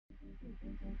What's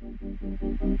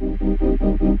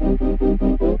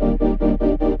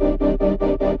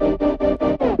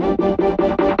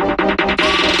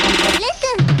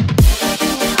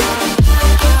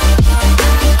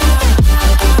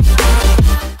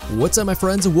up my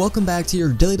friends, and welcome back to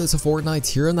your daily dose of Fortnite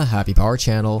here on the Happy Power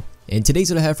channel. And today's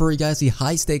what I have for you guys the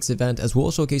high stakes event, as well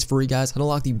as showcase for you guys how to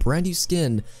unlock the brand new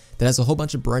skin that has a whole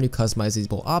bunch of brand new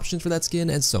customizable options for that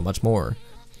skin and so much more.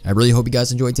 I really hope you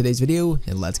guys enjoyed today's video,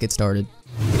 and let's get started.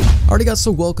 Alright guys,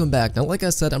 so welcome back. Now like I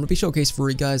said, I'm going to be showcasing for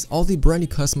you guys all the brand new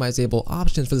customizable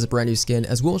options for this brand new skin,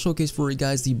 as well as showcase for you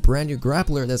guys the brand new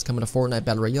grappler that's coming to Fortnite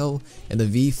Battle Royale and the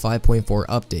V5.4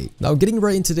 update. Now getting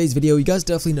right into today's video, you guys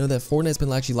definitely know that Fortnite's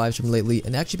been actually live streaming lately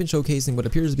and actually been showcasing what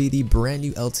appears to be the brand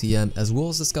new LTM, as well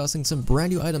as discussing some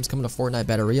brand new items coming to Fortnite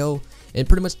Battle Royale and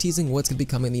pretty much teasing what's going to be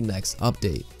coming in the next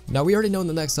update. Now we already know in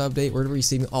the next update we're going to be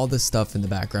receiving all this stuff in the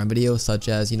background video, such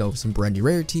as, you know, some brand new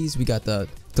rarities. We got the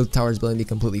Tilt Towers building be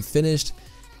completely finished,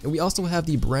 and we also have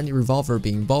the brand new revolver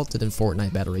being vaulted in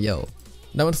Fortnite Battle Royale.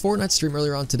 Now in Fortnite stream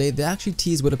earlier on today, they actually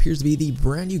teased what appears to be the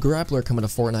brand new grappler coming to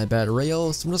Fortnite Battle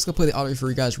Royale, so I'm just going to play the audio for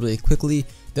you guys really quickly,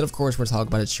 then of course we're going to talk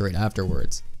about it straight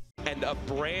afterwards. And a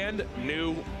brand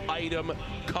new item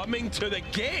coming to the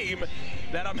game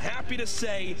that I'm happy to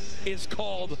say is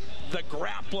called the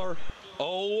Grappler.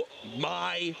 Oh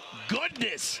my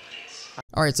goodness!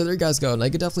 Alright, so there you guys go, and I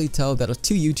could definitely tell that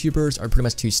two YouTubers are pretty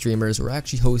much two streamers who are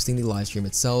actually hosting the live stream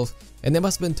itself, and they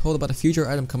must have been told about a future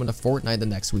item coming to Fortnite the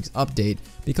next week's update,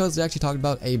 because they actually talked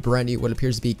about a brand new, what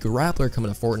appears to be grappler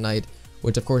coming to Fortnite,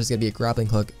 which of course is going to be a grappling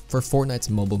hook for Fortnite's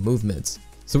mobile movements.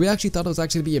 So we actually thought it was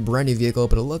actually going to be a brand new vehicle,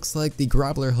 but it looks like the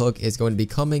grappler hook is going to be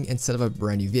coming instead of a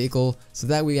brand new vehicle, so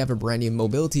that we have a brand new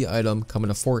mobility item coming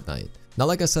to Fortnite. Now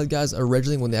like I said guys,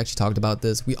 originally when they actually talked about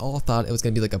this, we all thought it was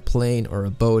going to be like a plane or a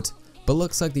boat, but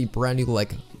looks like the brand new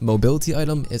like mobility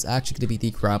item is actually going to be the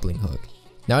grappling hook.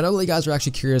 Now I know that you guys are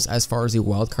actually curious as far as the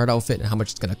wildcard outfit and how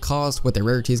much it's going to cost, what the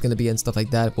rarity is going to be and stuff like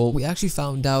that. Well, we actually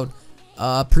found out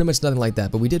pretty much nothing like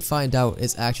that, but we did find out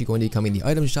it's actually going to be coming in the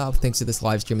item shop thanks to this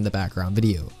live stream in the background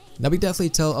video. Now we definitely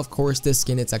tell, of course, this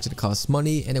skin it's actually costs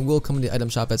money, and it will come in the item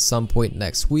shop at some point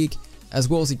next week, as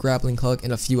well as the grappling hook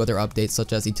and a few other updates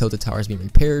such as the tilted towers being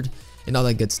repaired and all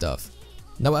that good stuff.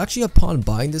 Now actually upon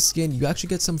buying this skin, you actually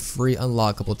get some free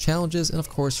unlockable challenges and of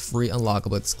course free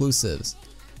unlockable exclusives.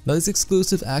 Now these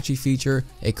exclusives actually feature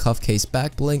a cuff case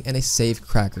back bling and a safe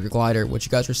cracker glider, which you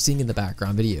guys are seeing in the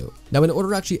background video. Now in order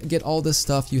to actually get all this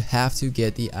stuff, you have to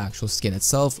get the actual skin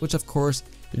itself, which of course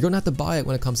you're going to have to buy it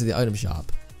when it comes to the item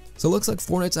shop. So it looks like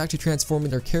Fortnite's actually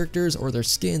transforming their characters or their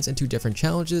skins into different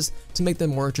challenges to make them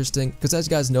more interesting, because as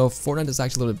you guys know, Fortnite is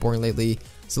actually a little bit boring lately,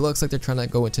 so it looks like they're trying to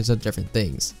go into some different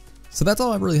things. So that's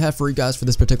all I really have for you guys for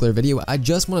this particular video. I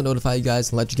just want to notify you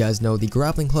guys and let you guys know the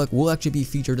grappling hook will actually be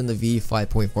featured in the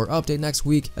V5.4 update next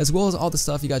week, as well as all the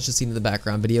stuff you guys just seen in the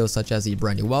background video, such as the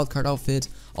brand new wildcard outfit,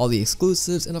 all the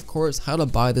exclusives, and of course how to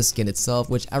buy the skin itself,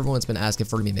 which everyone's been asking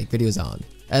for me to make videos on.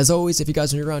 As always, if you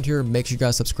guys are new around here, make sure you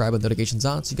guys subscribe with notifications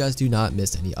on so you guys do not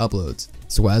miss any uploads.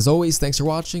 So as always, thanks for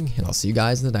watching, and I'll see you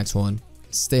guys in the next one.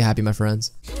 Stay happy, my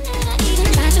friends.